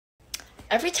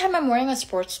Every time I'm wearing a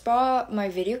sports bra, my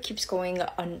video keeps going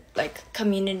on like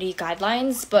community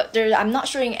guidelines, but I'm not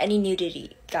showing any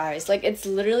nudity, guys. Like, it's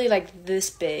literally like this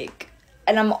big.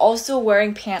 And I'm also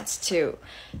wearing pants too.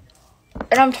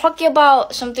 And I'm talking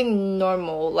about something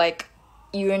normal, like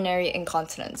urinary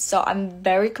incontinence. So I'm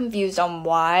very confused on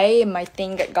why my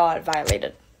thing got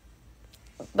violated.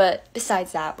 But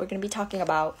besides that, we're going to be talking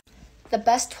about the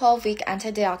best 12-week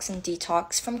antioxidant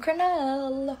detox from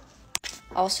CRANEL.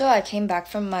 Also, I came back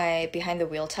from my behind the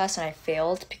wheel test and I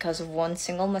failed because of one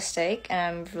single mistake, and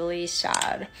I'm really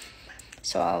sad.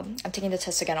 So I'm taking the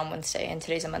test again on Wednesday, and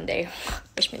today's a Monday.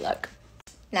 Wish me luck.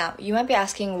 Now, you might be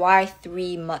asking, why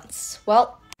 3 months?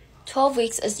 Well, 12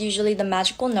 weeks is usually the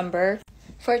magical number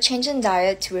for a change in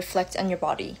diet to reflect on your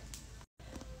body.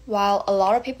 While a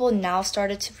lot of people now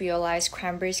started to realize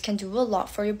cranberries can do a lot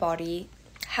for your body,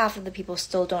 half of the people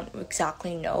still don't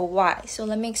exactly know why. So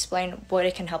let me explain what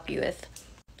it can help you with.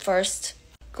 First,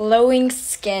 glowing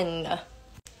skin.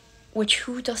 Which,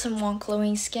 who doesn't want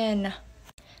glowing skin?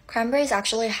 Cranberries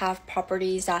actually have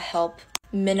properties that help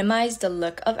minimize the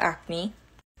look of acne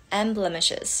and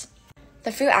blemishes.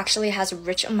 The fruit actually has a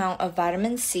rich amount of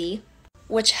vitamin C,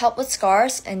 which help with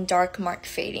scars and dark mark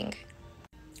fading.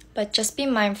 But just be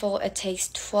mindful, it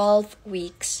takes 12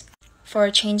 weeks for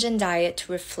a change in diet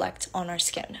to reflect on our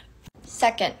skin.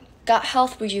 Second, gut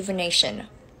health rejuvenation.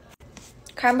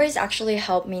 Cranberries actually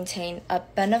help maintain a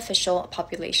beneficial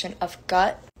population of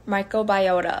gut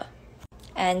microbiota.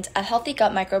 And a healthy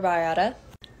gut microbiota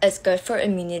is good for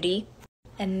immunity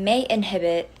and may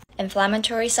inhibit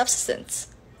inflammatory substances.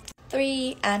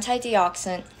 3.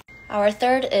 Antioxidant. Our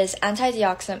third is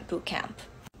antioxidant boot camp.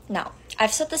 Now,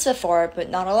 I've said this before, but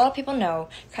not a lot of people know,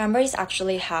 cranberries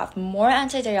actually have more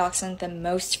antioxidant than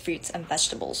most fruits and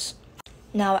vegetables.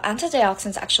 Now,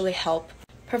 antioxidants actually help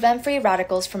prevent free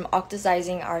radicals from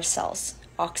oxidizing our cells.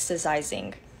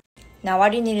 Oxidizing. Now, why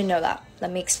do you need to know that?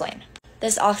 Let me explain.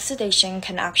 This oxidation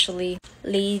can actually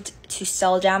lead to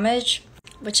cell damage,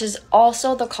 which is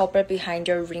also the culprit behind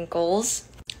your wrinkles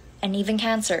and even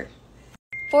cancer.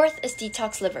 Fourth is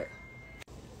detox liver.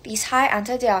 These high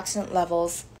antioxidant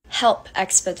levels help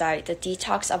expedite the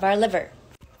detox of our liver.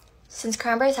 Since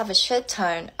cranberries have a shit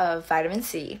ton of vitamin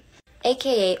C,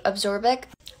 aka absorbic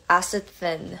acid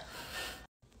thin,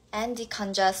 and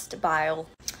decongest bile,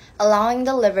 allowing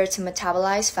the liver to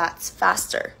metabolize fats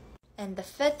faster. And the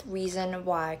fifth reason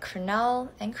why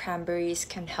CRANEL and cranberries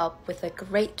can help with a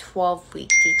great 12-week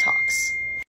detox.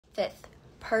 Fifth,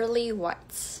 pearly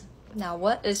whites. Now,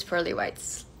 what is pearly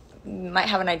whites? You might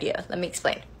have an idea. Let me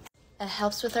explain. It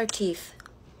helps with our teeth.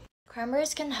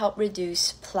 Cranberries can help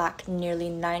reduce plaque nearly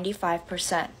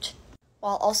 95%.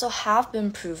 While also have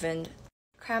been proven,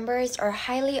 cranberries are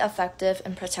highly effective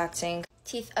in protecting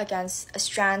teeth against a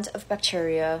strand of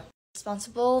bacteria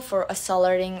responsible for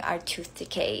accelerating our tooth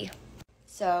decay.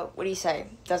 So, what do you say?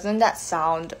 Doesn't that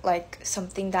sound like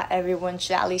something that everyone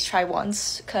should at least try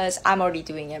once? Because I'm already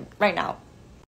doing it right now.